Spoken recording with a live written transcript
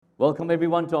Welcome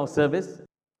everyone to our service.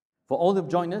 For all who've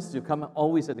joined us, you come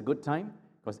always at a good time,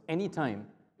 because any time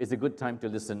is a good time to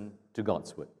listen to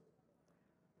God's Word.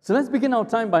 So let's begin our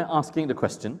time by asking the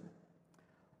question,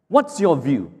 what's your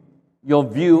view? Your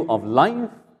view of life,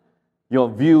 your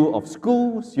view of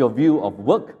schools, your view of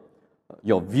work,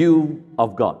 your view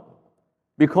of God.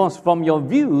 Because from your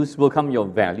views will come your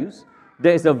values.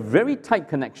 There is a very tight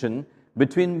connection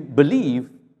between belief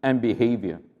and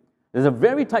behavior. There's a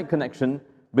very tight connection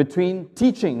between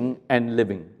teaching and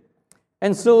living.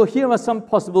 And so here are some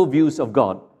possible views of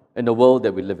God in the world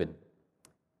that we live in.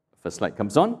 First slide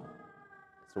comes on.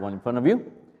 It's the one in front of you.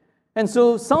 And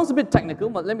so sounds a bit technical,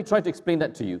 but let me try to explain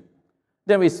that to you.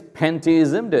 There is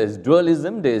pantheism, there is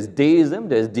dualism, there is deism,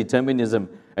 there is determinism.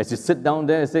 As you sit down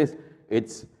there, it says,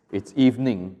 it's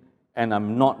evening and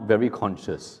I'm not very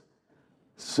conscious.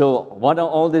 So what are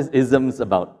all these isms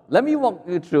about? Let me walk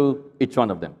you through each one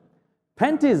of them.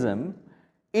 Pantheism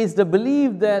is the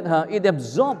belief that it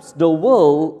absorbs the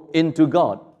world into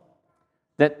God,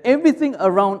 that everything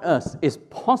around us is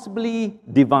possibly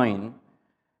divine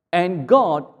and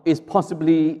God is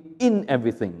possibly in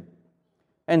everything.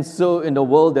 And so in the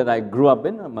world that I grew up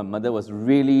in, my mother was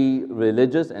really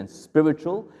religious and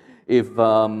spiritual,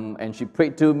 and she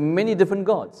prayed to many different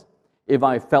gods. If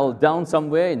I fell down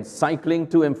somewhere in cycling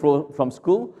to and fro from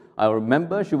school, I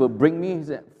remember she would bring me,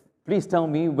 say, please tell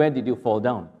me, where did you fall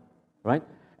down, right?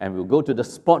 And we'll go to the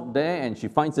spot there, and she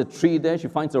finds a tree there, she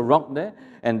finds a rock there,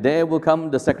 and there will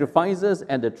come the sacrifices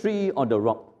at the tree or the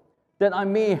rock. That I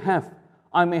may have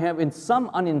in some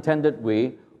unintended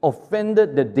way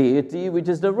offended the deity which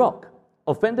is the rock,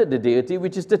 offended the deity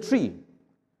which is the tree.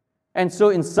 And so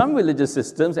in some religious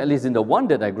systems, at least in the one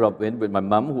that I grew up in with my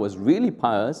mom, who was really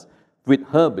pious with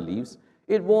her beliefs,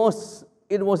 it was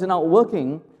an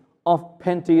outworking of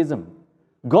pantheism.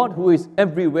 God who is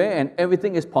everywhere and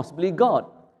everything is possibly God.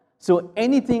 So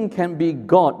anything can be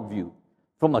God view.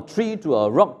 From a tree to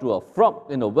a rock to a frog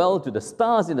in a well to the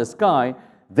stars in the sky,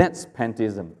 that's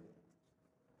pantheism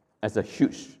as a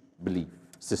huge belief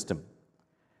system.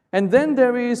 And then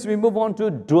we move on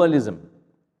to dualism.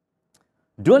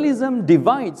 Dualism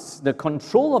divides the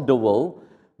control of the world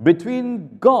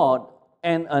between God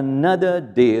and another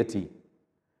deity.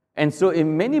 And so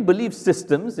in many belief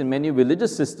systems, in many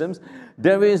religious systems,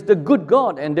 there is the good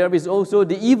God and there is also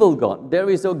the evil God. There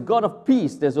is a God of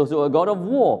peace, there's also a God of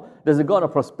war, there's a God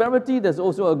of prosperity, there's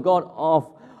also a God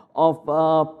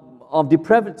of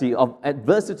depravity, of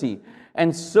adversity.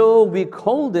 And so we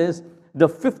call this the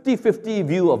 50-50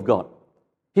 view of God.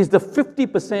 He's the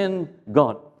 50%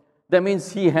 God. That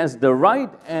means He has the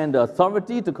right and the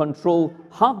authority to control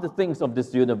half the things of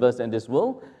this universe and this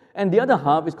world, and the other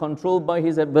half is controlled by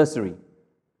His adversary.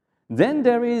 Then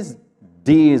there is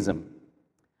deism.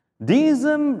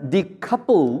 Deism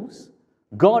decouples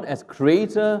God as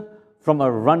creator from a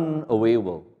runaway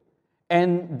world.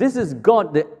 And this is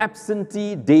God, the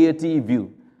absentee deity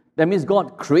view. That means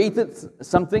God created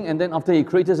something, and then after He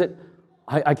created it,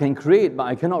 I can create, but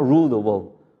I cannot rule the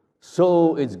world.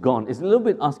 So it's gone. It's a little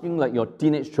bit asking like your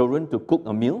teenage children to cook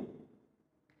a meal.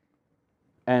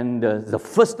 And the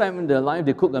first time in their life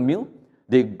they cook a meal,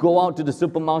 they go out to the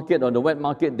supermarket or the wet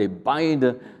market, they buy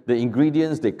the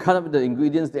ingredients, they cut up the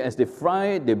ingredients, as they fry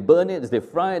it, they burn it, as they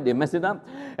fry it, they mess it up.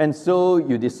 And so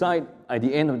you decide at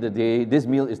the end of the day, this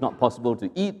meal is not possible to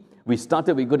eat. We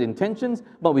started with good intentions,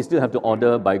 but we still have to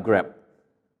order by Grab.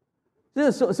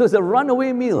 So it's a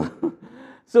runaway meal.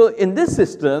 So in this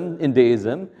system, in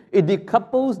deism, it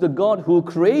decouples the God who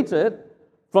created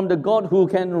from the God who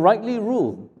can rightly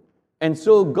rule. And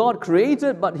so God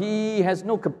created, but He has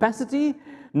no capacity,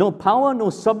 no power,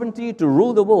 no sovereignty to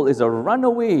rule the world. It's a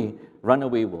runaway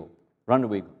world.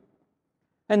 Runaway.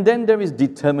 And then there is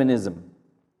determinism.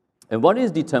 And what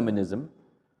is determinism?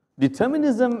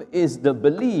 Determinism is the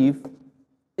belief,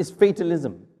 is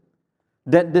fatalism,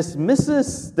 that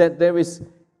dismisses that there is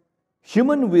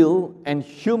human will and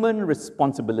human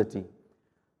responsibility.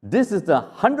 This is the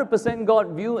 100%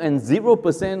 God view and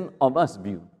 0% of us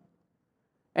view.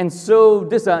 And so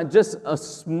these are just a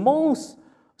small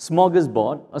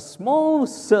smorgasbord, a small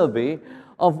survey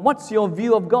of what's your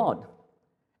view of God.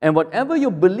 And whatever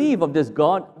you believe of this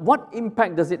God, what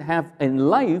impact does it have in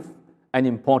life? And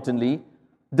importantly,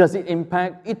 does it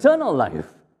impact eternal life?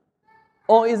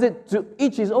 Or is it to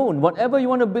each his own? Whatever you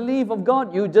want to believe of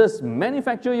God, you just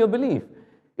manufacture your belief.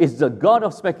 It's the God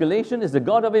of speculation, it's the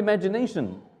God of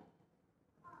imagination.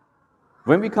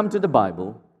 When we come to the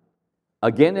Bible,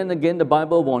 again and again the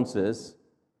Bible warns us,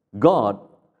 God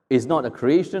is not a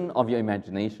creation of your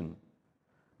imagination.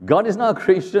 God is not a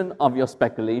creation of your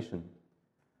speculation.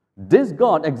 This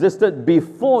God existed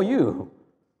before you.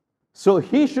 So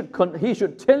he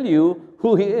should tell you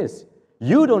who he is.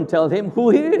 You don't tell him who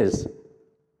he is.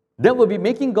 That would be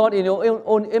making God in your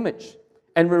own image.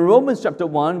 And in Romans chapter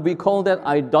 1, we call that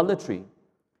idolatry.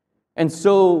 And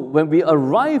so when we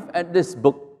arrive at this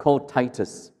book called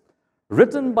Titus,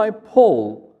 written by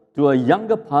Paul to a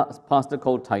younger pastor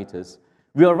called Titus,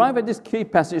 we arrive at this key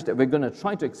passage that we're going to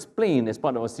try to explain as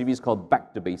part of our series called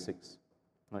Back to Basics.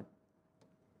 Right?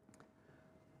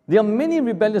 There are many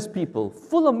rebellious people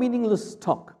full of meaningless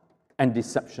talk and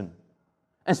deception,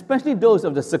 especially those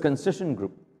of the circumcision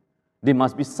group. They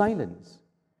must be silenced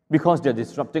because they're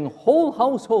disrupting whole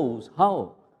households.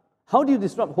 How? How do you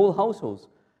disrupt whole households?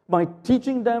 By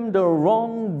teaching them the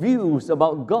wrong views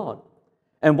about God.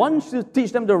 And once you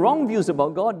teach them the wrong views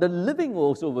about God, the living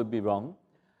also will be wrong,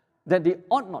 that they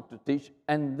ought not to teach,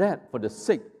 and that for the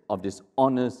sake of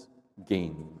dishonest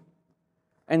gain.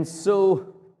 And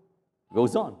so,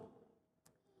 goes on.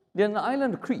 They're on the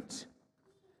island of Crete.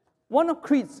 One of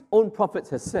Crete's own prophets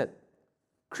has said,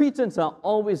 Cretans are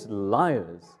always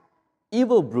liars,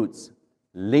 evil brutes,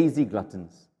 lazy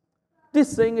gluttons. This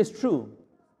saying is true.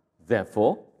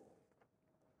 Therefore,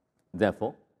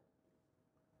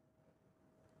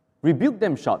 rebuke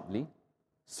them sharply,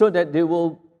 so that they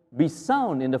will be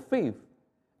sound in the faith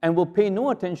and will pay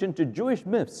no attention to Jewish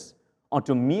myths or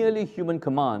to merely human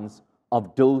commands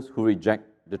of those who reject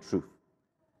the truth.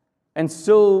 And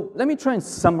so, let me try and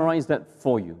summarize that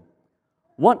for you.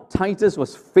 What Titus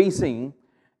was facing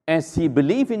as he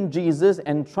believed in Jesus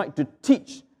and tried to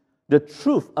teach the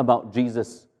truth about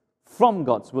Jesus from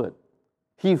God's Word.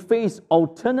 He faced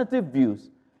alternative views,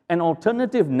 an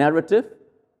alternative narrative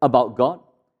about God,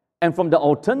 and from the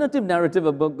alternative narrative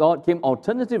about God came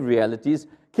alternative realities,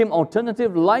 came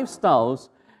alternative lifestyles,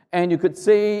 and you could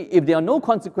say if there are no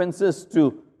consequences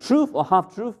to truth or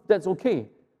half-truth, that's okay.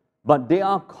 But there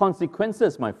are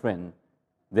consequences, my friend.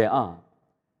 There are.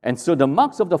 And so the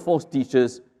marks of the false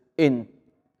teachers in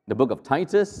the book of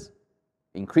Titus,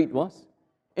 in Crete was,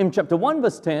 in chapter 1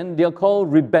 verse 10, they are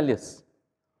called rebellious.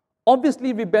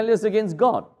 Obviously rebellious against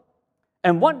God.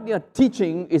 And what they are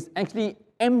teaching is actually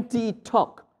empty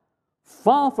talk.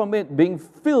 Far from it being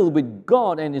filled with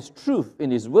God and His truth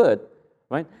in His Word,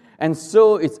 right? And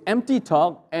so it's empty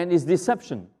talk and it's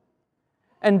deception.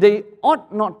 And they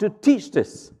ought not to teach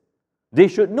this. They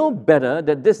should know better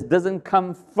that this doesn't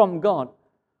come from God.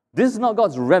 This is not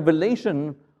God's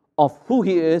revelation of who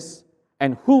He is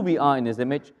and who we are in His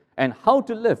image and how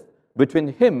to live between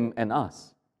Him and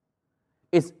us.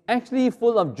 It's actually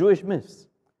full of Jewish myths.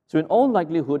 So in all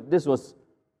likelihood,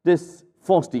 this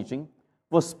false teaching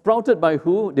was sprouted by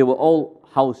who? They were all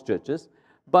house churches,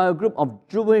 by a group of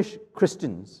Jewish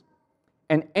Christians.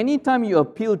 And anytime you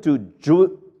appeal to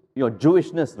your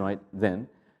Jewishness, right, then,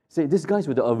 say, these guys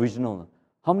were the original.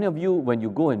 How many of you, when you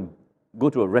go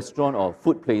to a restaurant or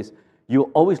food place, you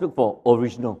always look for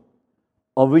original?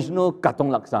 Original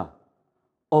katong laksa.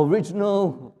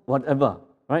 Original whatever,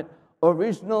 right?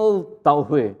 Original tau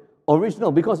hui.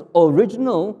 Original, because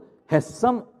original has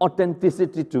some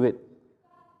authenticity to it.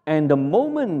 And the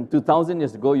moment 2,000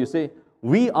 years ago you say,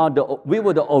 we were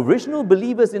the original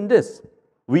believers in this.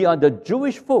 We are the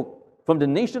Jewish folk from the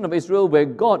nation of Israel where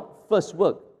God first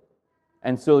worked.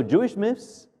 And so Jewish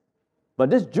myths,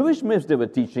 but these Jewish myths they were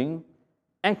teaching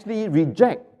actually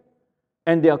reject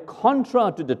and they are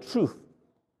contra to the truth.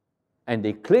 And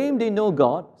they claim they know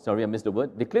God, sorry I missed the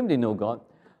word, they claim they know God,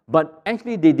 but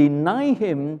actually they deny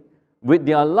Him with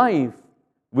their life,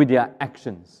 with their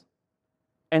actions.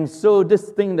 And so this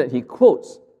thing that he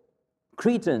quotes,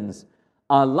 Cretans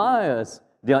are liars,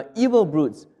 they are evil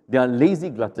brutes, they are lazy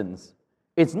gluttons.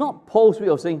 It's not Paul's way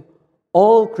of saying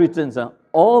all Cretans are,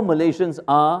 all Malaysians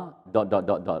are, ...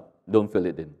 Don't fill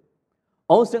it in.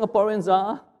 All Singaporeans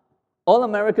are, all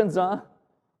Americans are,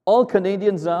 all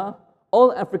Canadians are,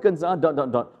 all Africans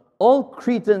are, ... All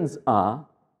Cretans are.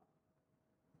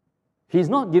 He's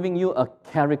not giving you a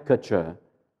caricature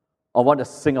of what a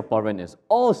Singaporean is.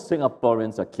 All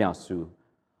Singaporeans are kiasu.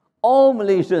 All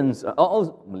Malaysians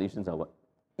are what?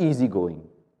 Easygoing,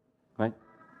 right?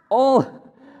 All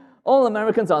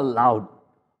Americans are loud.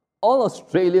 All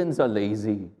Australians are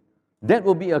lazy. That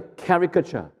will be a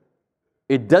caricature.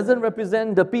 It doesn't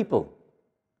represent the people,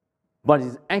 but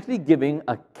it's actually giving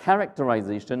a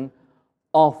characterization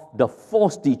of the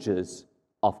false teachers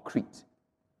of Crete.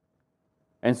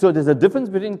 And so there's a difference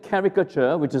between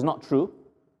caricature, which is not true,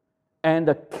 and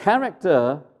the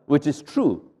character, which is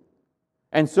true.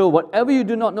 And so whatever you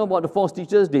do not know about the false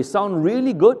teachers, they sound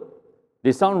really good.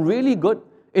 They sound really good.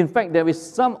 In fact, there is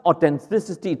some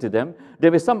authenticity to them.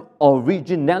 There is some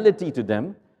originality to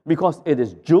them because it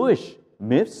is Jewish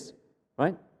myths,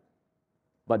 right?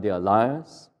 But they are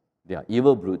liars, they are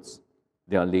evil brutes,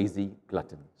 they are lazy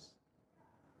gluttons.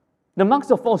 The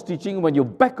marks of false teaching, when you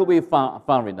back away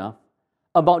far enough,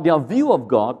 about their view of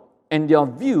God and their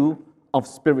view of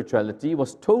spirituality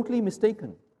was totally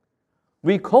mistaken.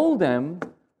 We call them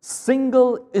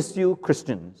single-issue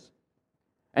Christians.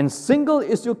 And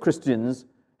single-issue Christians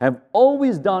have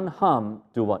always done harm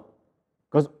to what?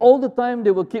 Because all the time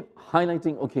they will keep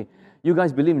highlighting, okay, you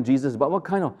guys believe in Jesus, but what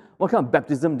kind of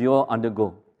baptism do you all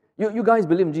undergo? You guys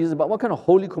believe in Jesus, but what kind of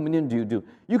Holy Communion do you do?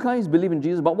 You guys believe in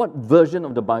Jesus, but what version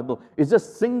of the Bible? It's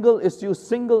just single issue,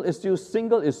 single issue,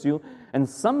 single issue, and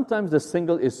sometimes the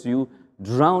single issue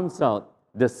drowns out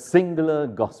the singular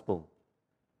gospel.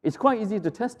 It's quite easy to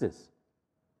test this.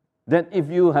 That if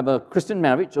you have a Christian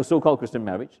marriage, or so-called Christian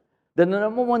marriage, then the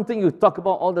number one thing you talk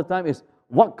about all the time is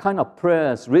what kind of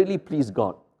prayers really please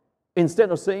God. Instead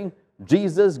of saying,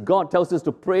 Jesus, God tells us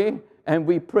to pray, and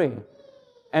we pray.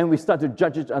 And we start to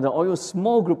judge each other. Or your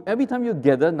small group, every time you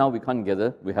gather, now we can't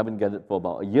gather, we haven't gathered for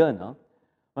about a year now,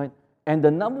 right? And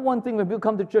the number one thing when people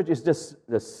come to church is just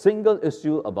the single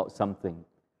issue about something.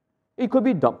 It could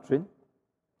be doctrine,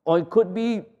 or it could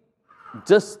be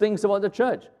just things about the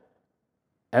church.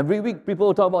 Every week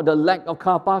people talk about the lack of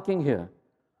car parking here.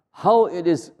 How it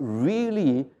is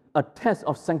really a test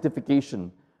of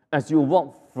sanctification as you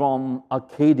walk from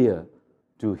Arcadia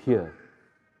to here.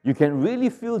 You can really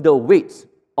feel the weight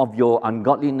of your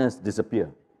ungodliness disappear.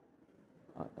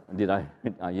 Did I?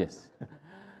 Yes.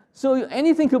 So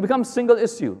anything could become single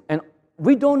issue. And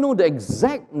we don't know the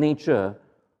exact nature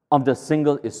of the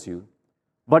single issue,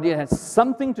 but it has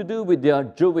something to do with their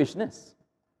Jewishness.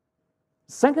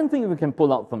 Second thing we can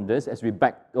pull out from this, as we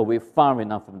back away far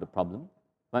enough from the problem,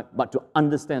 right, but to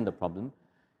understand the problem,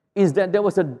 is that there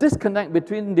was a disconnect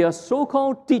between their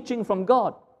so-called teaching from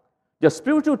God, their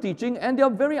spiritual teaching, and their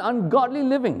very ungodly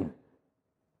living.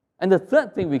 And the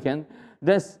third thing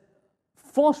there's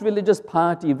false religious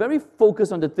piety, very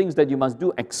focused on the things that you must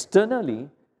do externally,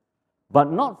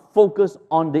 but not focused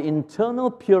on the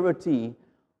internal purity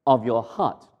of your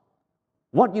heart.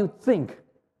 What you think,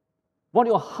 what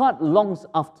your heart longs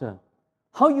after,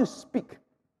 how you speak.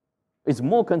 It's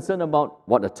more concerned about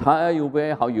what attire you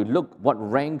wear, how you look, what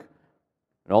rank,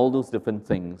 and all those different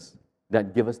things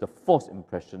that give us the false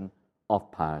impression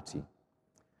of piety.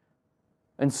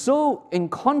 And so, in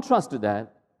contrast to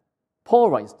that, Paul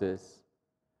writes this,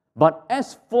 but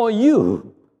as for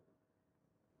you,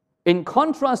 in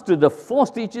contrast to the false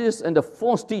teachers and the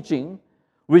false teaching,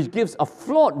 which gives a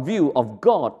flawed view of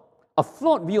God, a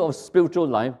flawed view of spiritual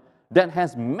life that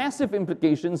has massive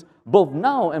implications both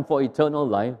now and for eternal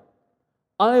life,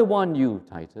 I want you,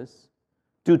 Titus,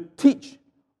 to teach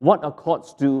what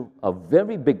accords to a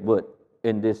very big word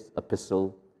in this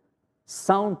epistle,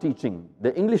 sound teaching.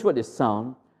 The English word is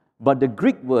sound, but the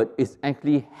Greek word is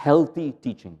actually healthy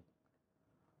teaching.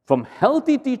 From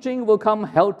healthy teaching will come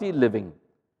healthy living.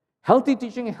 Healthy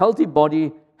teaching, healthy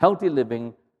body, healthy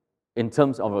living in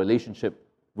terms of a relationship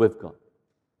with God.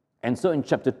 And so in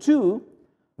chapter 2,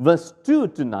 verse 2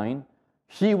 to 9,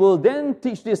 he will then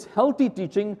teach this healthy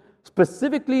teaching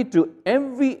specifically to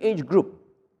every age group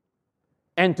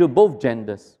and to both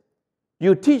genders.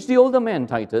 You teach the older men,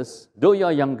 Titus, though you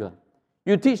are younger.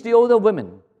 You teach the older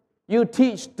women. You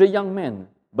teach the young men.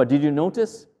 But did you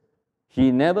notice?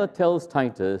 He never tells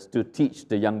Titus to teach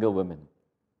the younger women.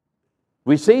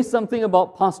 We say something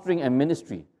about pastoring and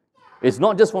ministry. It's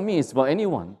not just for me, it's for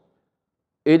anyone.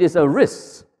 It is a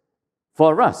risk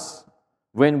for us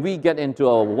when we get into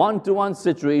a one-to-one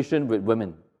situation with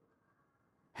women.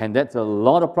 And that's a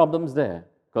lot of problems there,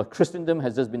 because Christendom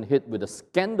has just been hit with the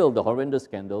scandal, the horrendous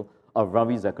scandal of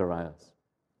Ravi Zacharias.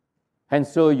 And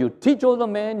so you teach older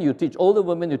men, you teach older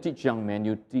women, you teach young men,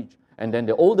 you teach, and then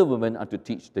the older women are to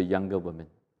teach the younger women.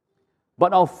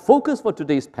 But our focus for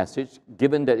today's passage,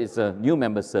 given that it's a new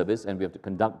member service and we have to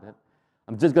conduct that,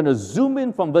 I'm just going to zoom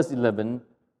in from verse 11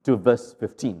 to verse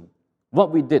 15,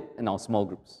 what we did in our small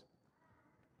groups.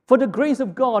 For the grace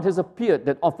of God has appeared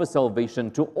that offers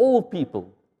salvation to all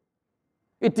people.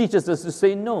 It teaches us to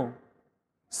say no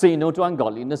to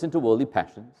ungodliness and to worldly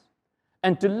passions,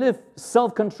 and to live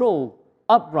self-controlled,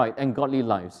 upright, and godly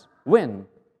lives. When?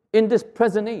 In this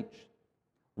present age,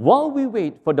 while we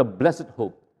wait for the blessed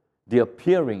hope, the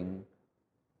appearing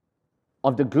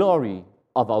of the glory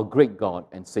of our great God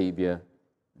and Savior,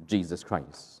 Jesus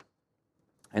Christ.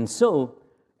 And so,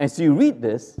 as you read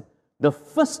this, the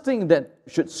first thing that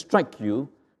should strike you,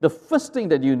 the first thing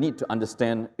that you need to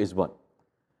understand is what?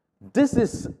 This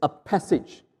is a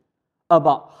passage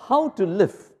about how to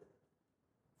live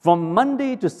from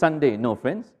Monday to Sunday. No,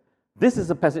 friends, this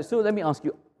is a passage. So let me ask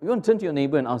you, you want to turn to your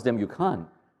neighbor and ask them, you can't.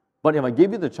 But if I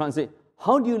give you the chance, say,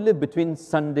 how do you live between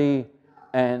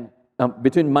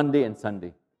between Monday and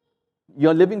Sunday?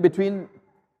 You're living between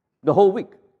the whole week.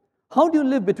 How do you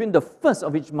live between the 1st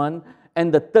of each month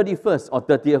and the 31st or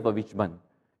 30th of each month?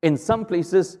 In some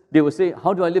places, they will say,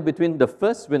 how do I live between the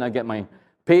 1st when I get my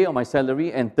pay or my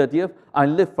salary and 30th? I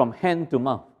live from hand to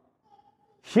mouth.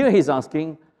 Here he's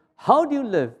asking, how do you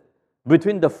live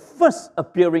between the first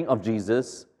appearing of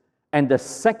Jesus and the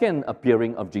second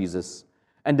appearing of Jesus?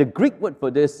 And the Greek word for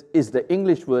this is the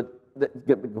English word that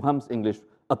becomes English,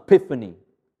 epiphany.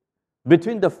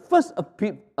 Between the first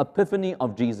epiphany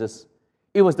of Jesus,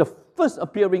 it was the first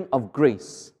appearing of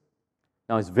grace.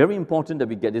 Now, it's very important that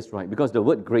we get this right, because the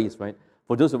word grace, right,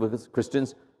 for those of us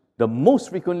Christians, the most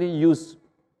frequently used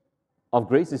of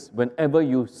grace is whenever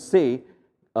you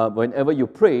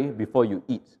pray before you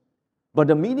eat. But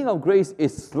the meaning of grace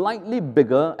is slightly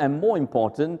bigger and more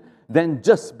important than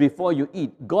just before you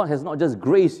eat. God has not just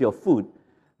graced your food.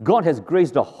 God has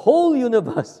graced the whole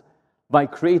universe by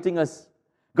creating us.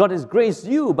 God has graced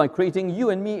you by creating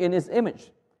you and me in His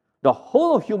image. The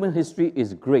whole of human history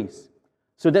is grace.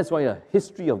 So that's why a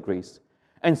history of grace.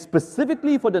 And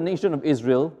specifically for the nation of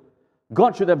Israel,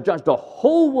 God should have judged the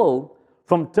whole world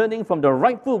from turning from the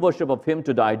rightful worship of Him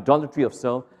to the idolatry of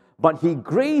self. But He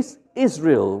graced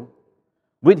Israel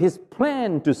with His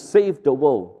plan to save the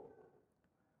world.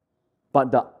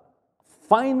 But the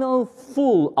final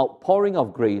full outpouring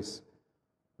of grace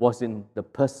was in the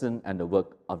person and the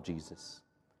work of Jesus.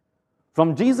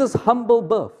 From Jesus' humble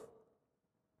birth,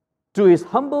 to His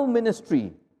humble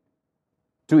ministry,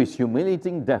 to His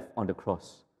humiliating death on the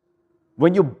cross.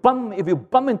 If you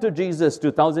bump into Jesus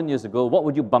 2,000 years ago, what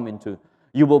would you bump into?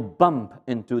 You will bump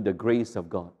into the grace of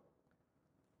God.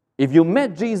 If you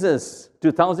met Jesus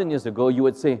 2,000 years ago, you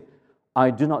would say,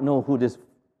 I do not know who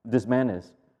this man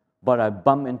is, but I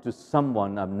bump into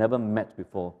someone I've never met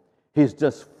before. He's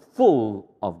just full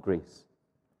of grace,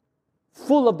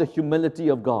 full of the humility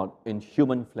of God in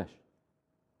human flesh.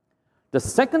 The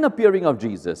second appearing of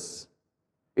Jesus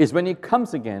is when He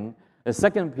comes again, the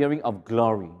second appearing of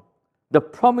glory, the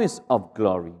promise of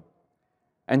glory.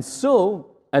 And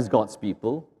so, as God's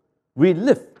people, we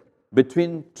live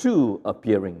between two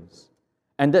appearings.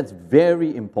 And that's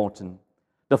very important.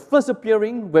 The first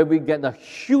appearing, where we get the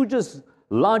hugest,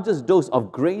 largest dose of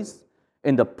grace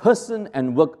in the person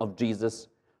and work of Jesus,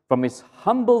 from His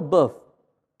humble birth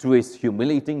to His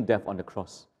humiliating death on the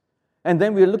cross. And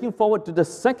then we're looking forward to the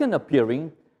second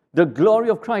appearing, the glory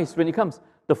of Christ when He comes.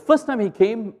 The first time He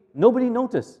came, nobody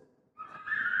noticed.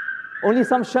 Only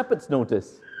some shepherds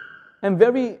noticed. And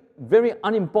very, very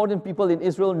unimportant people in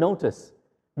Israel noticed,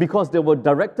 because they were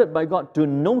directed by God to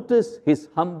notice His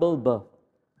humble birth.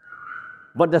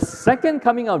 But the second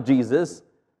coming of Jesus,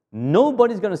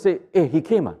 nobody's going to say, hey, He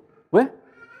came. Where?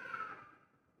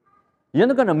 You're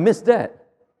not going to miss that.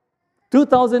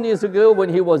 2,000 years ago when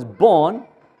He was born,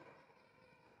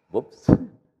 whoops.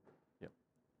 Yeah.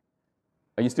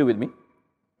 Are you still with me?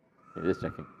 Okay, just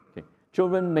checking. Okay.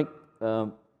 Children make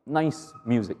nice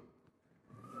music.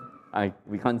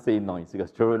 We can't say noise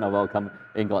because children are welcome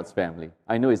in God's family.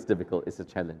 I know it's difficult, it's a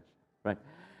challenge, right?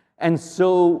 And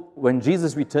so when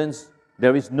Jesus returns,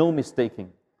 there is no mistaking.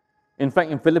 In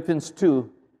fact, in Philippians 2,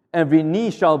 every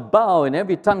knee shall bow and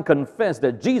every tongue confess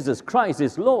that Jesus Christ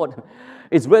is Lord.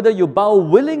 It's whether you bow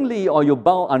willingly or you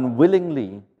bow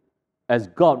unwillingly, as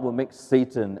God will make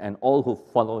Satan and all who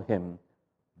follow Him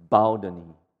bow the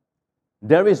knee.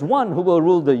 There is one who will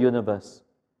rule the universe.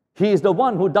 He is the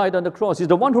one who died on the cross. He's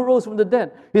the one who rose from the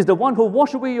dead. He's the one who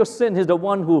washed away your sin. He's the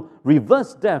one who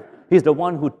reversed death. He's the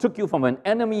one who took you from an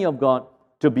enemy of God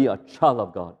to be a child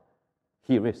of God.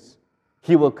 Here is.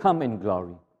 He will come in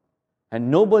glory.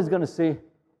 And nobody's going to say,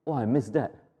 oh, I missed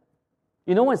that.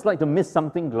 You know what it's like to miss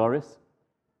something glorious?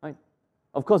 Right?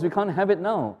 Of course, we can't have it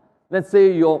now. Let's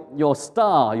say your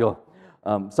star,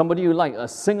 somebody you like, a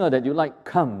singer that you like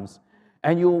comes,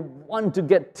 and you want to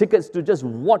get tickets to just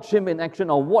watch him in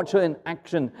action or watch her in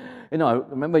action. You know, I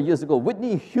remember years ago,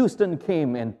 Whitney Houston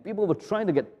came and people were trying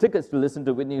to get tickets to listen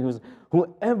to Whitney Houston.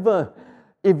 Whoever,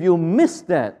 if you miss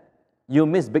that, you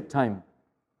miss big time.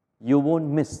 You won't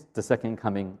miss the second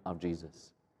coming of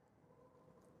Jesus.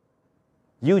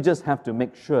 You just have to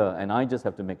make sure, and I just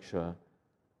have to make sure,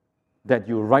 that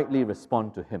you rightly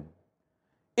respond to Him.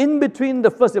 In between the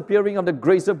first appearing of the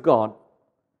grace of God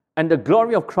and the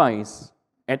glory of Christ,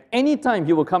 at any time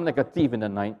He will come like a thief in the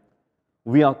night,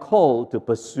 we are called to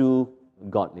pursue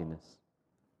godliness.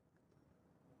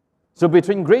 So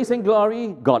between grace and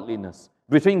glory, godliness.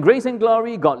 Between grace and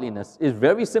glory, godliness. It's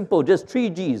very simple, just 3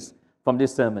 G's from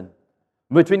this sermon.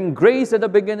 Between grace at the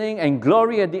beginning and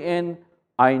glory at the end,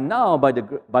 I now, by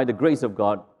the grace of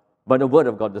God, by the Word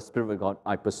of God, the Spirit of God,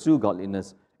 I pursue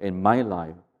godliness in my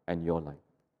life and your life.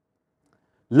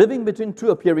 Living between two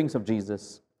appearings of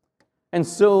Jesus. And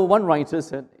so one writer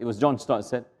said, it was John Stott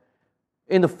said,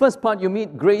 in the first part you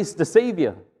meet grace the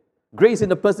Savior. Grace in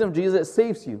the person of Jesus that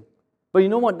saves you. But you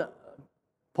know what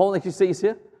Paul actually says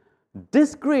here?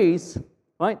 This grace,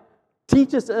 right,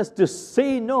 teaches us to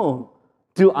say no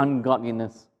to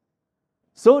ungodliness.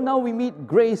 So now we meet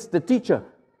grace the teacher.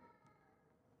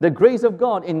 The grace of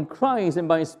God in Christ and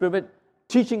by His Spirit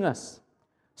teaching us.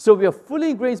 So we are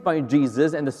fully graced by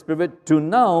Jesus and the Spirit to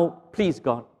now please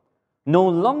God. No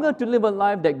longer to live a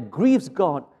life that grieves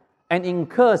God and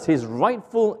incurs His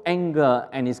rightful anger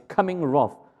and His coming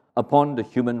wrath upon the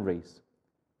human race.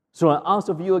 So I ask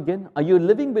of you again, are you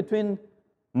living between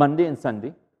Monday and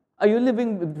Sunday? Are you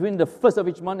living between the 1st of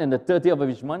each month and the 30th of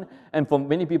each month? And for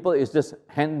many people, it's just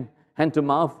hand to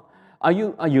mouth. Are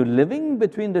you living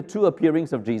between the two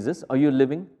appearings of Jesus? Are you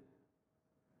living?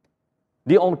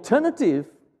 The alternative,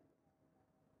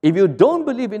 if you don't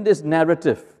believe in this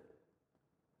narrative,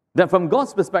 that from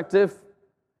God's perspective,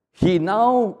 He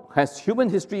now has human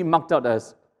history marked out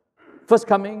as first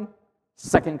coming,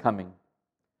 second coming.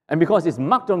 And because it's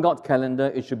marked on God's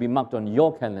calendar, it should be marked on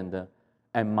your calendar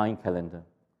and my calendar.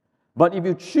 But if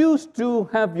you choose to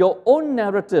have your own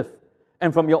narrative,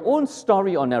 and from your own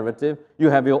story or narrative, you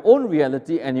have your own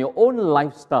reality and your own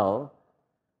lifestyle,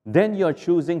 then you are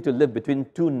choosing to live between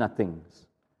two nothings.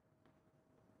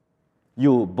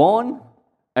 You're born,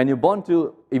 and you're born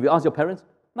to, if you ask your parents,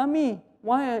 Mommy,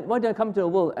 why did I come to the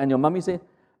world? And your mommy say,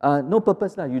 no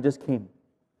purpose, you just came.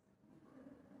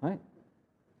 Right?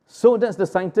 So that's the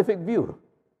scientific view.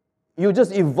 You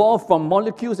just evolved from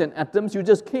molecules and atoms, you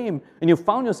just came, and you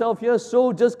found yourself here,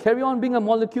 so just carry on being a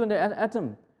molecule and an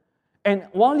atom. And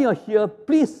while you're here,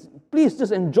 please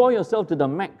just enjoy yourself to the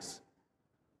max.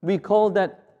 We call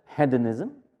that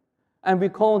hedonism, and we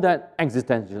call that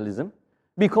existentialism,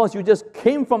 because you just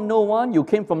came from no one, you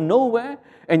came from nowhere,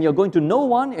 and you're going to no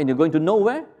one, and you're going to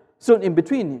nowhere. So in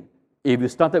between, if you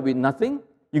started with nothing,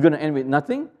 you're going to end with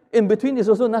nothing. In between is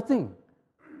also nothing.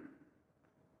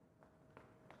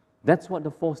 That's what the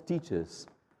false teachers,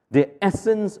 the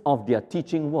essence of their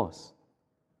teaching was.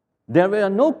 There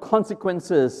are no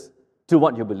consequences to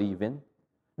what you believe in.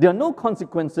 There are no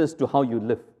consequences to how you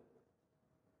live.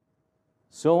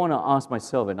 So I want to ask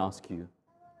myself and ask you,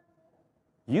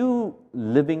 you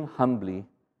living humbly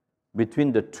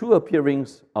between the two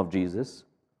appearings of Jesus,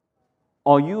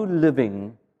 or you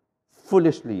living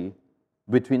foolishly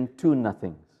between two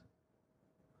nothings?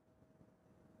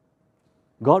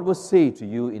 God will say to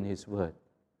you in His Word,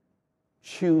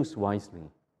 choose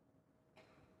wisely.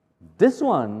 This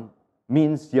one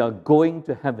means you're going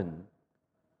to heaven.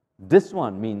 This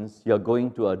one means you're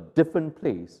going to a different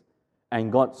place,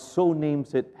 and God so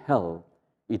names it hell,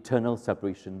 eternal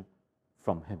separation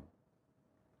from Him.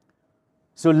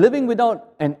 So living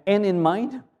without an end in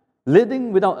mind,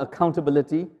 living without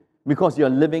accountability, because you're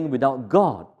living without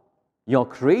God, your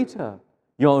creator,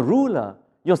 your ruler,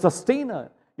 your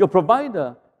sustainer, your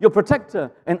provider, your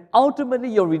protector, and ultimately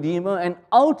your redeemer, and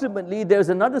ultimately there's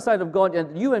another side of God,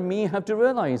 and you and me have to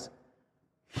realize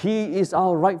He is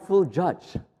our rightful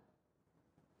judge.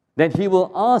 That He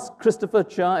will ask Christopher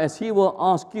Chia, as He will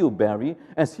ask you, Barry,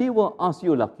 as He will ask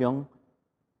you, Lak Yong,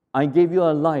 I gave you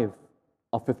a life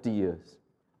of 50 years.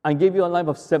 I gave you a life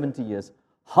of 70 years.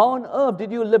 How on earth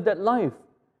did you live that life?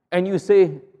 And you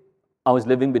say, I was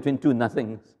living between two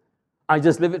nothings. I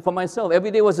just live it for myself.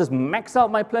 Every day was just max out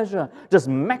my pleasure, just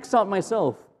max out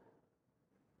myself.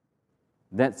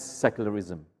 That's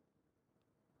secularism.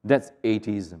 That's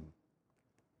atheism.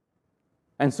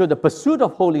 And so the pursuit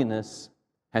of holiness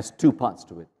has two parts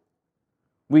to it.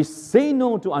 We say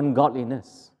no to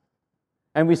ungodliness,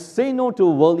 and we say no to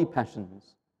worldly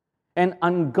passions. And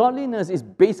ungodliness is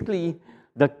basically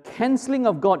the cancelling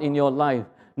of God in your life,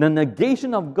 the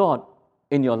negation of God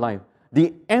in your life,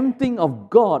 the emptying of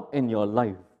God in your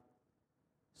life.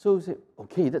 So you say,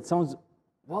 okay, that sounds,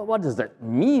 what does that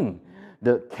mean?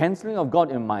 The cancelling of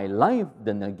God in my life,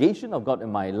 the negation of God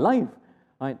in my life.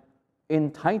 Right?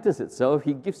 In Titus itself,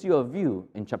 he gives you a view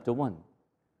in chapter 1.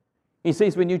 He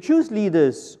says, when you choose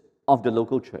leaders of the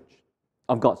local church,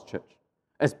 of God's church,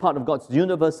 as part of God's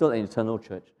universal and eternal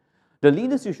church, the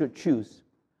leaders you should choose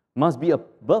must be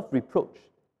above reproach,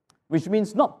 which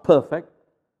means not perfect,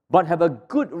 but have a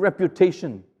good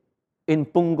reputation in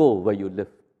Punggol where you live.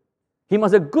 He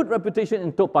must have a good reputation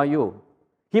in Toa Payoh.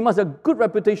 He must have a good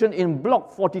reputation in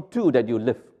Block 42 that you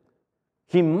live.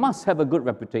 He must have a good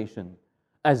reputation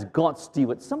as God's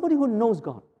steward, somebody who knows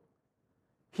God.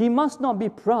 He must not be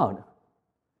proud.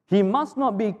 He must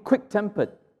not be quick-tempered.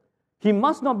 He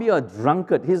must not be a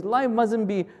drunkard. His life mustn't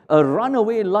be a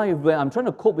runaway life where I'm trying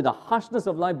to cope with the harshness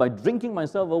of life by drinking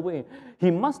myself away. He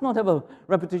must not have a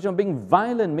reputation of being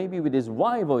violent, maybe with his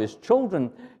wife or his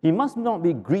children. He must not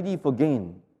be greedy for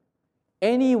gain.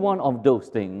 Any one of those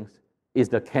things is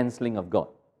the cancelling of God.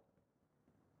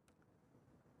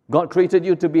 God created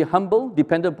you to be humble,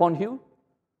 dependent upon you.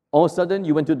 All of a sudden,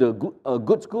 you went to a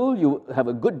good school, you have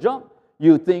a good job,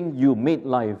 you think you made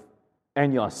life,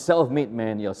 and you're a self-made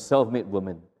man, you're a self-made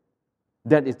woman.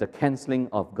 That is the cancelling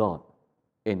of God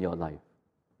in your life.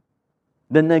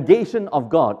 The negation of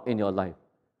God in your life.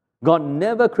 God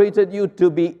never created you to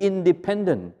be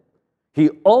independent. He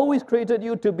always created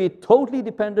you to be totally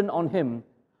dependent on Him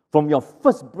from your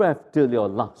first breath till your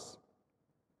last.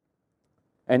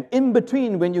 And in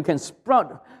between, when you can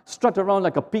strut around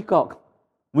like a peacock,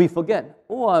 we forget,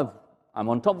 I'm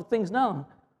on top of things now.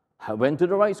 I went to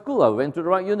the right school, I went to the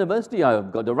right university,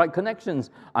 I've got the right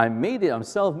connections, I made it, I'm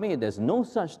self-made. There's no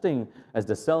such thing as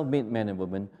the self-made man and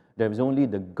woman. There is only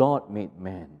the God-made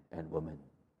man and woman.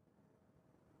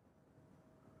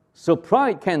 So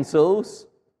pride cancels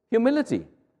humility,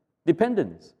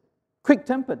 dependence,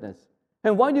 quick-temperedness.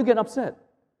 And why do you get upset?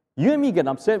 You and me get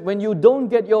upset when you don't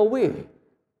get your way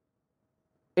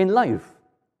in life,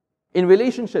 in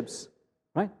relationships,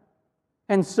 right?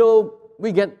 And so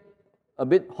we get a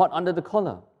bit hot under the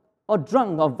collar, or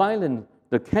drunk, or violent,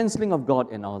 the cancelling of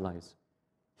God in our lives.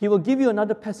 He will give you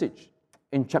another passage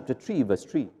in chapter 3, verse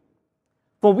 3.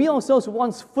 For we ourselves were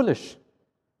once foolish.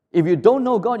 If you don't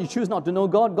know God, you choose not to know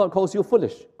God, God calls you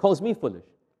foolish, calls me foolish.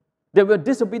 That we're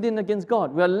disobedient against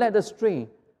God, we are led astray,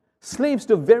 slaves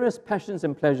to various passions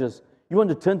and pleasures. You want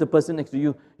to turn to the person next to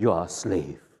you, you are a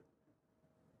slave.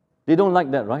 They don't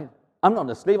like that, right? I'm not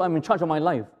a slave, I'm in charge of my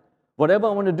life. Whatever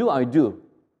I want to do, I do.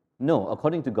 No,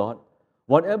 according to God,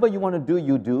 whatever you want to do,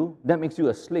 you do. That makes you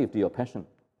a slave to your passion,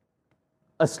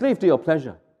 a slave to your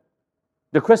pleasure.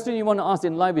 The question you want to ask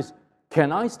in life is,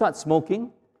 can I start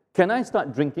smoking? Can I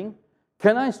start drinking?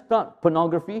 Can I start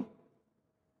pornography?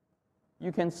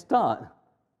 You can start,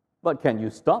 but can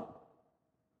you stop?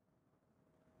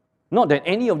 Not that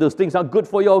any of those things are good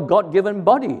for your God-given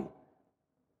body.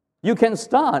 You can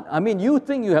start. You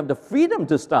think you have the freedom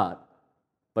to start,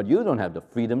 but you don't have the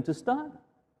freedom to start.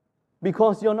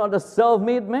 Because you're not a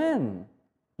self-made man.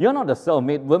 You're not a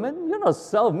self-made woman. You're not a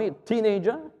self-made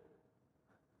teenager.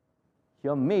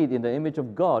 You're made in the image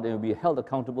of God and will be held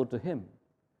accountable to Him.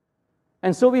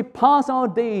 And so we pass our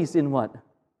days in what?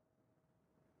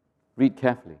 Read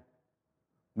carefully.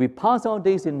 We pass our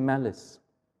days in malice,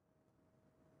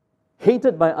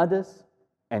 hated by others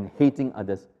and hating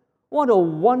others. What a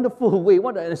wonderful way,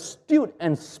 what an astute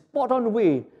and spot-on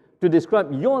way to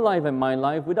describe your life and my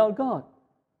life without God.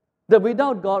 That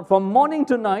without God, from morning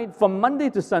to night, from Monday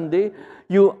to Sunday,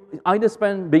 you either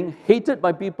spend being hated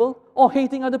by people or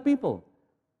hating other people.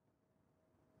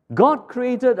 God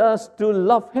created us to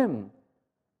love Him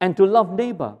and to love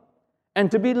neighbor and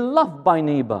to be loved by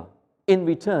neighbor in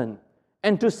return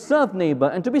and to serve neighbor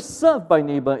and to be served by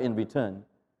neighbor in return.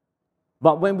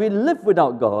 But when we live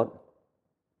without God,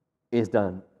 is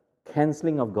the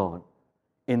cancelling of God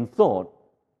in thought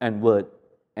and word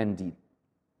and deed.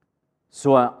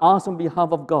 So I ask on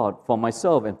behalf of God, for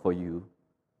myself and for you,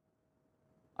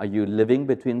 are you living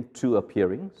between two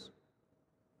appearings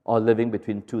or living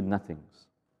between two nothings?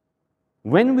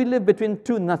 When we live between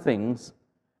two nothings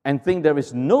and think there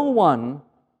is no one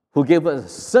who gave us a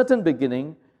certain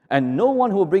beginning and no one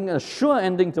who will bring a sure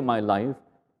ending to my life,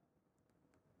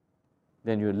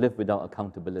 then you live without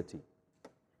accountability.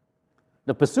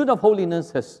 The pursuit of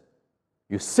holiness has,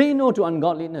 you say no to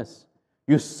ungodliness.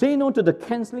 You say no to the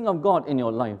cancelling of God in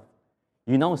your life.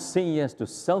 You now say yes to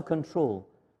self-control,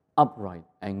 upright,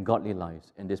 and godly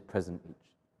lives in this present age.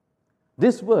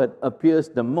 This word appears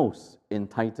the most in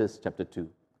Titus chapter 2.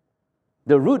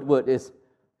 The root word is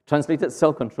translated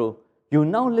self-control. You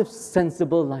now live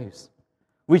sensible lives,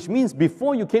 which means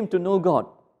before you came to know God,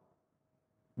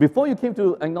 before you came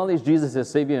to acknowledge Jesus as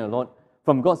Savior and Lord,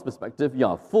 from God's perspective,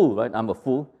 you're a fool, right? I'm a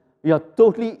fool. You're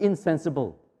totally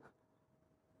insensible.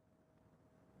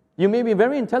 You may be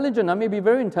very intelligent, I may be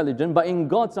very intelligent, but in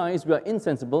God's eyes, we are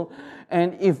insensible.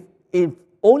 And if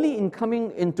only in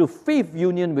coming into faith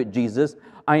union with Jesus,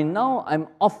 I'm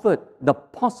offered the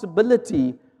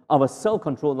possibility of a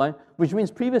self-controlled life, which means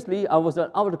previously I was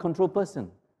an out-of-control person.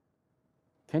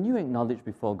 Can you acknowledge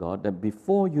before God that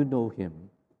before you know Him,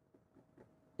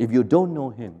 if you don't know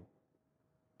Him,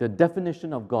 the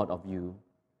definition of God of you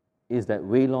is that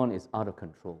Waylon is out of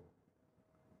control.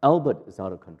 Albert is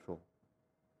out of control.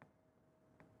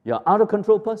 You're an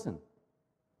out-of-control person.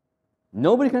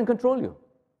 Nobody can control you.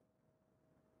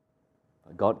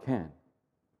 God can.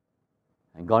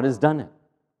 And God has done it.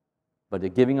 But the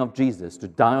giving of Jesus to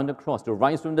die on the cross, to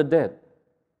rise from the dead,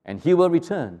 and He will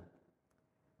return.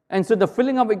 And so the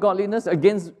filling up with godliness,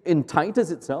 again, in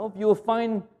Titus itself, you will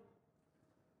find,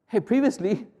 hey,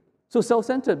 previously, so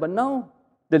self-centered, but now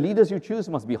the leaders you choose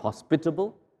must be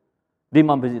hospitable. They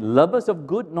must be lovers of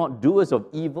good, not doers of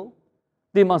evil.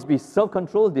 They must be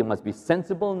self-controlled. They must be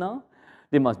sensible now.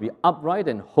 They must be upright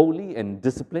and holy and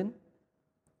disciplined.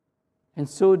 And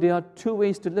so there are two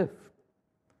ways to live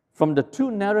from the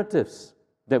two narratives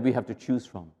that we have to choose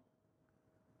from.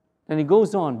 And he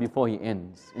goes on before he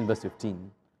ends in verse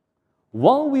 15.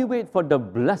 While we wait for the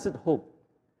blessed hope,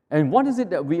 and what is it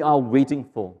that we are waiting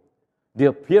for? The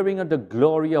appearing of the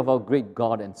glory of our great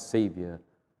God and Savior,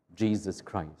 Jesus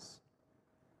Christ.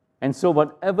 And so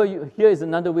whatever here is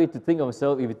another way to think of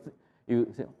yourself. If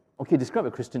you say, okay, describe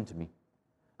a Christian to me.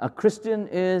 A Christian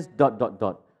is ...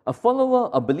 A follower,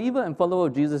 a believer and follower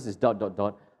of Jesus is ...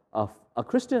 A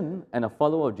Christian and a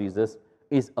follower of Jesus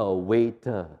is a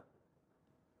waiter.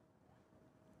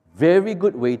 Very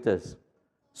good waiters.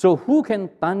 So who can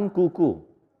tan kuku?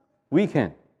 We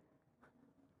can.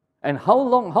 And how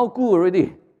long? How cool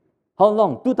already? How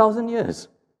long? 2,000 years.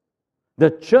 The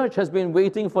church has been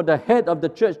waiting for the head of the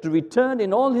church to return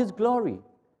in all his glory.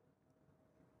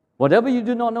 Whatever you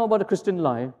do not know about the Christian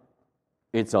life,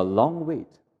 it's a long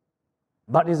wait.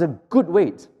 But it's a good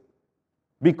wait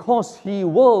because He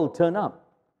will turn up.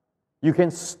 You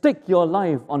can stake your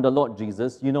life on the Lord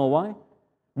Jesus. You know why?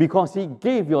 Because He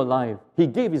gave your life. He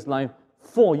gave His life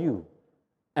for you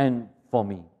and for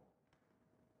me.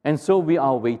 And so we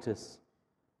are waiters.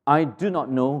 I do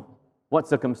not know what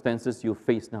circumstances you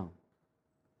face now.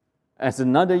 As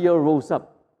another year rolls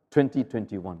up,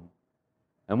 2021.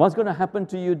 And what's going to happen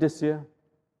to you this year?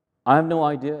 I have no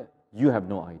idea. You have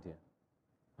no idea.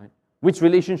 Right? Which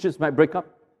relationships might break up?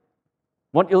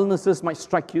 What illnesses might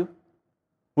strike you?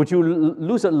 Would you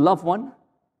lose a loved one?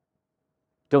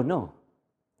 Don't know.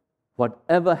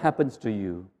 Whatever happens to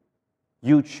you,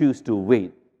 you choose to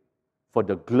wait for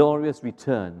the glorious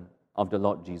return of the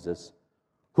Lord Jesus,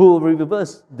 who will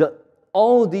reverse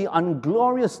all the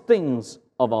unglorious things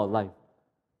of our life,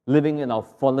 living in our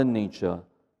fallen nature,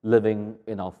 living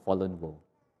in our fallen world.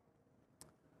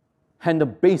 And the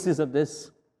basis of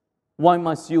this, why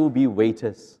must you be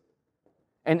waiters?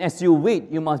 And as you wait,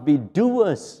 you must be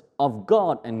doers of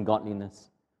God and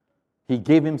godliness. He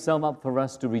gave Himself up for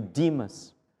us to redeem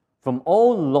us from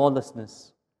all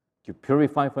lawlessness, to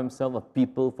purify for Himself a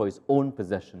people for His own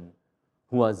possession,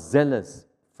 who are zealous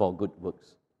for good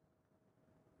works.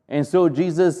 And so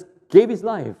Jesus gave His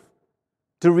life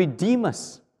to redeem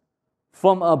us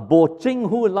from a bo ching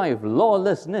hu life,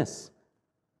 lawlessness.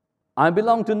 I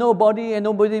belong to nobody and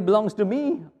nobody belongs to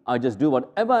me. I just do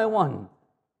whatever I want.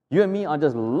 You and me are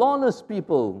just lawless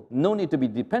people. No need to be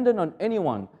dependent on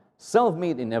anyone.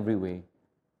 Self-made in every way.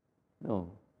 No.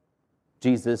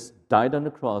 Jesus died on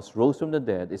the cross, rose from the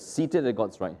dead, is seated at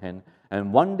God's right hand,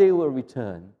 and one day will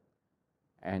return.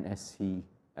 And as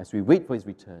we wait for His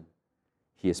return,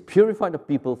 He has purified the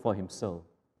people for Himself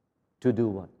to do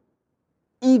what?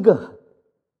 Eager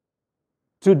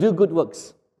to do good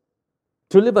works,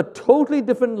 to live a totally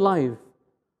different life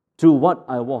to what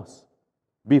I was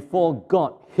before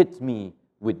God hit me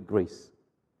with grace,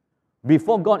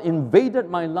 before God invaded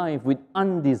my life with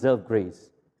undeserved grace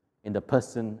in the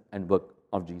person and work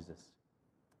of Jesus.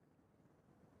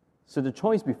 So the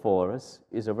choice before us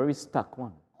is a very stark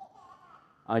one.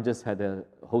 I just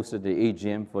hosted the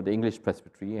AGM for the English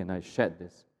Presbytery, and I shared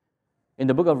this. In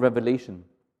the book of Revelation,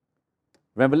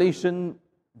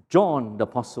 John the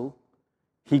Apostle,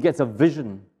 he gets a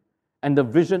vision, and the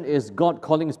vision is God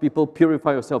calling His people,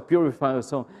 purify yourself,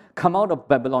 come out of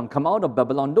Babylon,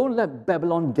 don't let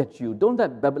Babylon get you, don't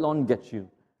let Babylon get you.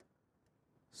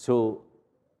 So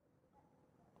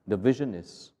the vision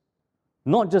is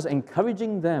not just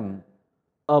encouraging them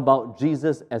about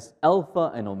Jesus as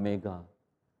Alpha and Omega,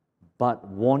 but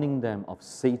warning them of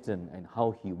Satan and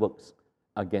how he works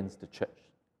against the church.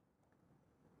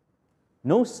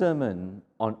 No sermon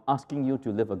on asking you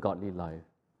to live a godly life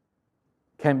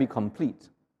can be complete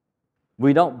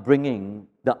without bringing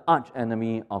the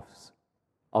archenemy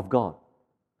of God,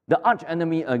 the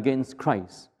archenemy against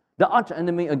Christ, the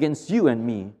archenemy against you and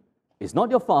me. It's not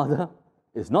your father,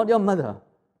 it's not your mother,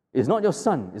 it's not your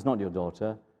son, it's not your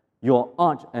daughter. Your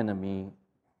archenemy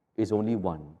is only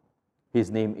one. His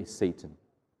name is Satan.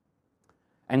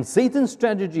 And Satan's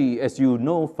strategy, as you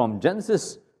know from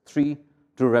Genesis 3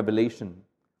 to Revelation,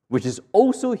 which is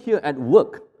also here at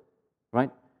work, right?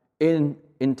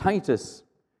 In Titus,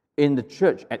 in the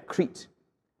church at Crete,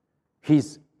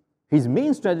 his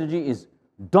main strategy is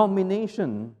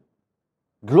domination,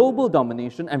 global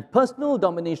domination and personal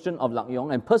domination of Lak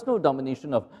Yong and personal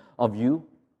domination of you,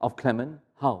 of Clement.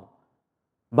 How?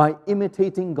 By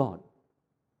imitating God.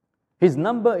 His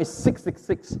number is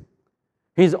 666.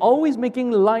 He's always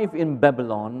making life in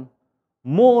Babylon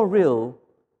more real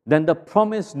than the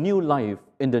promised new life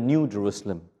in the New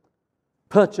Jerusalem,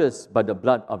 purchased by the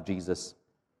blood of Jesus,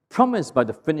 promised by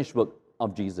the finished work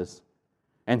of Jesus.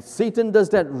 And Satan does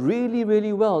that really,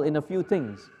 really well in a few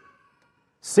things.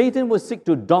 Satan will seek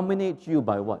to dominate you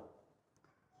by what?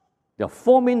 There are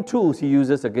four main tools he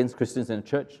uses against Christians in the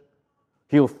church.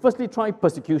 He will firstly try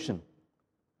persecution.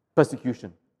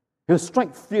 Persecution. He'll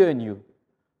strike fear in you.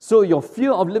 So your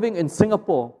fear of living in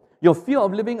Singapore, your fear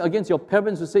of living against your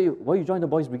parents who say, why you join the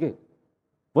boys' brigade?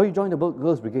 Why you join the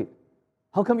girls' brigade?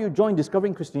 How come you join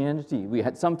Discovering Christianity? We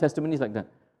had some testimonies like that.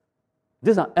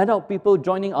 These are adult people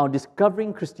joining our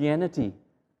Discovering Christianity.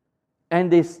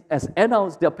 And they, as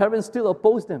adults, their parents still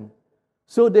oppose them.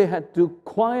 So they had to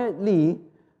quietly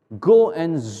go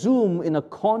and Zoom in a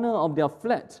corner of their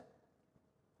flat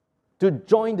to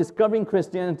join Discovering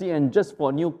Christianity and just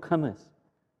for newcomers.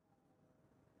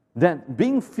 That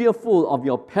being fearful of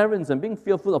your parents and being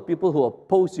fearful of people who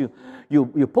oppose you,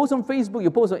 you post on Facebook,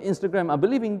 you post on Instagram, I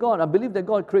believe in God, I believe that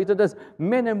God created us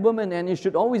men and women and it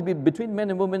should always be between men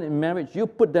and women in marriage. You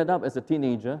put that up as a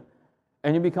teenager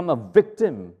and you become a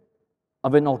victim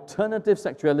of an alternative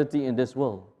sexuality in this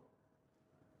world.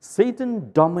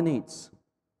 Satan dominates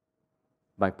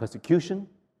by persecution,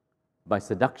 by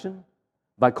seduction,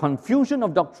 by confusion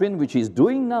of doctrine, which he's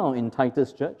doing now in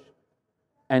Titus Church,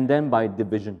 and then by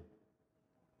division.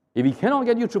 If he cannot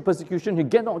get you through persecution, he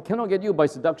cannot get you by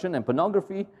seduction and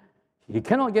pornography, he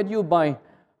cannot get you by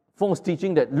false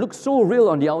teaching that looks so real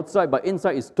on the outside, but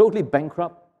inside is totally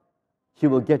bankrupt, he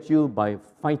will get you by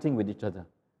fighting with each other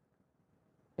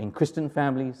in Christian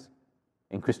families,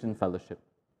 in Christian fellowship.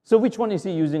 So which one is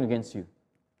he using against you?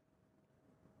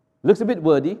 Looks a bit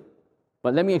wordy,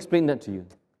 but let me explain that to you.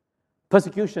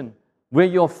 Persecution, where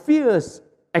your fears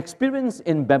experience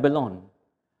in Babylon,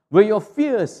 where your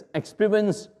fears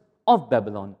experience of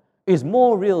Babylon is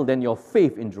more real than your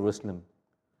faith in Jerusalem.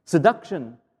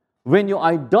 Seduction, when your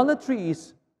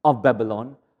idolatries of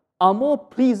Babylon are more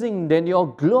pleasing than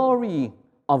your glory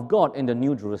of God in the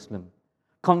New Jerusalem.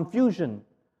 Confusion,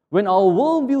 when our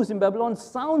worldviews in Babylon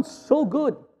sound so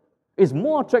good, is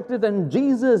more attractive than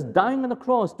Jesus dying on the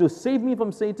cross to save me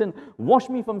from Satan, wash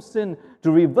me from sin,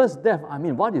 to reverse death. I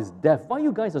mean, what is death? Why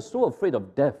you guys are so afraid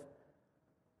of death?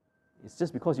 It's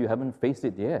just because you haven't faced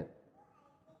it yet.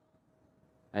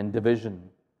 And division.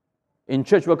 In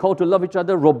church, we're called to love each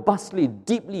other robustly,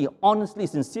 deeply, honestly,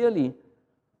 sincerely,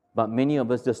 but many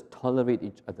of us just tolerate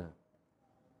each other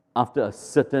after a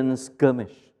certain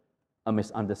skirmish, a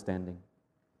misunderstanding.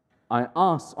 I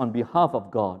ask on behalf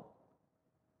of God,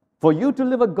 for you to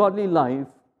live a godly life,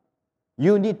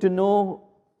 you need to know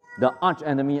the arch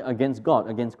enemy against God,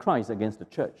 against Christ, against the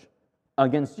church,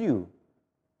 against you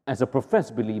as a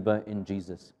professed believer in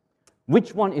Jesus.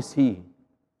 Which one is he?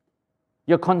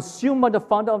 You're consumed by the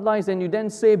father of lies and you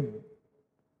then say,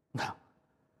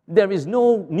 there is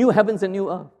no new heavens and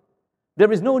new earth.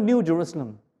 There is no new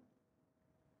Jerusalem.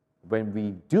 When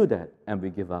we do that and we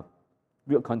give up,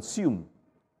 we are consumed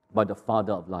by the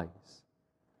father of lies.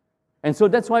 And so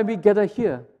that's why we gather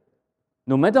here,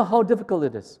 no matter how difficult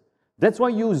it is. That's why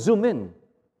you zoom in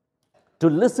to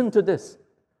listen to this.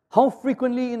 How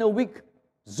frequently in a week,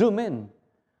 zoom in.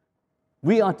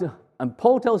 We are to, and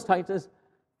Paul tells Titus,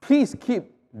 please keep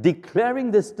declaring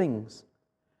these things.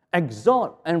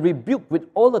 Exhort and rebuke with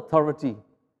all authority.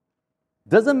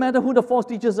 Doesn't matter who the false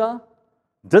teachers are.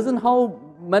 Doesn't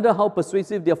matter how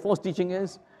persuasive their false teaching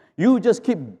is. You just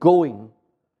keep going,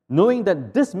 knowing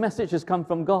that this message has come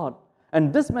from God.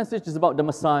 And this message is about the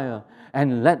Messiah.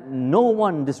 And let no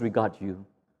one disregard you.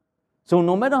 So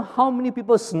no matter how many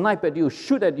people snipe at you,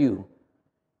 shoot at you,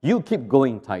 you keep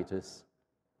going, Titus.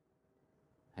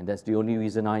 And that's the only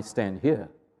reason I stand here.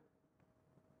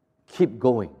 Keep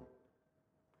going.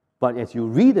 But as you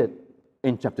read it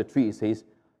in chapter 3, it says,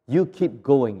 you keep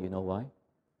going. You know why?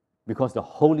 Because the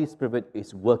Holy Spirit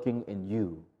is working in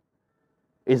you.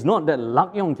 It's not that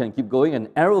Lak Yong can keep going and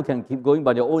Errol can keep going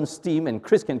by their own steam and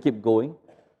Chris can keep going.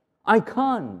 I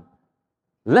can't.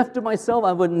 Left to myself,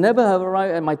 I would never have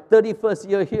arrived at my 31st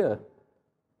year here.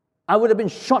 I would have been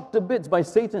shot to bits by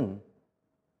Satan.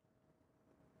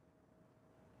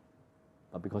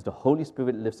 But because the Holy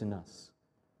Spirit lives in us,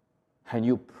 and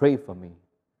you pray for me,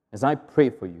 as I pray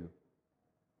for you,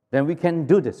 then we can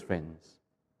do this, friends.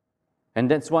 And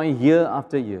that's why year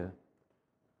after year,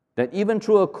 that even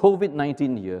through a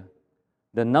COVID-19 year,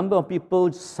 the number of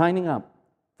people signing up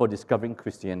for discovering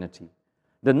Christianity.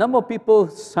 The number of people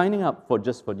signing up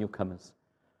just for newcomers.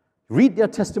 Read their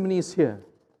testimonies here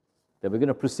that we're going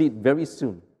to proceed very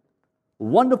soon.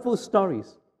 Wonderful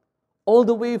stories, all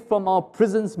the way from our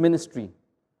prisons ministry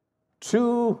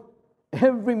to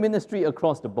every ministry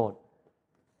across the board.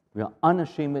 We are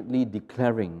unashamedly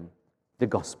declaring the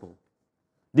gospel,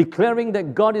 declaring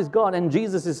that God is God and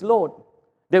Jesus is Lord,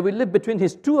 that we live between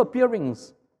His two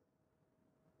appearings.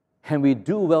 And we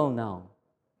do well now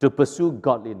to pursue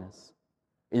godliness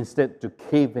instead to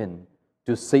cave in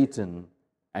to Satan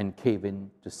and cave in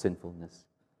to sinfulness.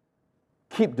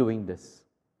 Keep doing this.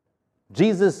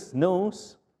 Jesus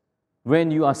knows when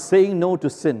you are saying no to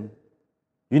sin.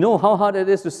 You know how hard it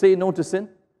is to say no to sin?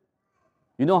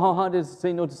 You know how hard it is to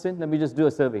say no to sin? Let me just do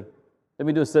a survey. Let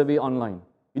me do a survey online.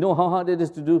 You know how hard it is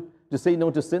to say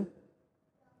no to sin?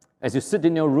 As you sit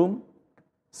in your room,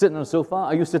 sit on the sofa,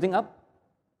 are you sitting up?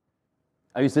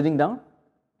 Are you sitting down?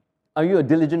 Are you a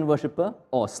diligent worshiper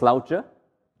or a sloucher?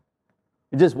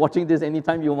 You're just watching this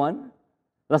anytime you want?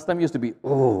 Last time used to be,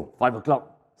 5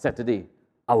 o'clock Saturday,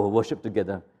 our worship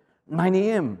together. 9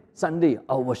 a.m. Sunday,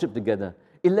 our worship together.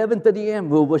 11:30 a.m.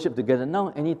 we'll worship together. Now,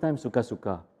 anytime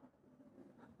suka-suka.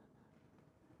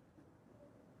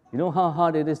 You know how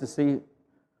hard it is to say,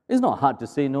 it's not hard to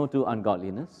say no to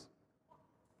ungodliness.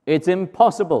 It's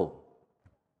impossible.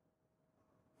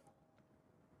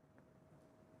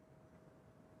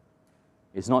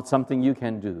 It's not something you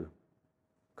can do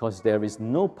because there is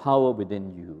no power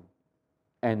within you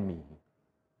and me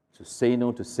to say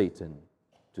no to Satan,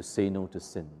 to say no to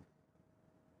sin.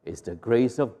 It's the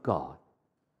grace of God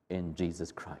in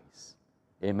Jesus Christ.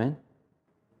 Amen?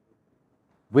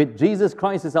 With Jesus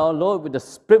Christ as our Lord, with the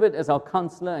Spirit as our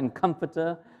counselor and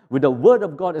comforter, with the Word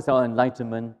of God as our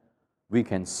enlightenment, we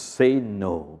can say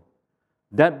no.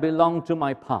 That belonged to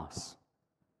my past.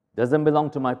 Doesn't belong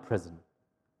to my present.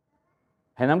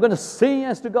 And I'm going to say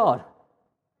yes to God.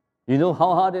 You know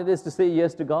how hard it is to say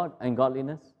yes to God and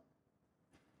godliness?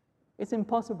 It's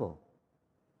impossible.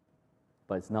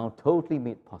 But it's now totally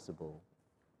made possible.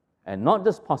 And not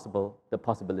just possible, the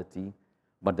possibility,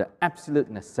 but the absolute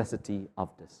necessity of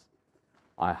this.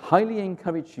 I highly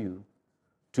encourage you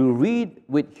to read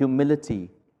with humility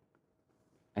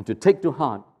and to take to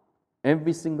heart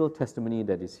every single testimony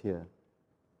that is here,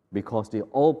 because they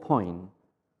all point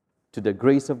to the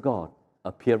grace of God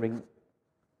appearing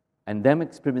and them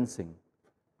experiencing,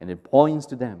 and it points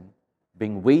to them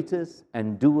being waiters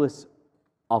and doers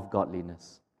of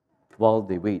godliness while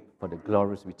they wait for the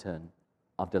glorious return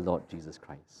of the Lord Jesus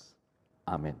Christ.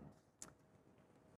 Amen.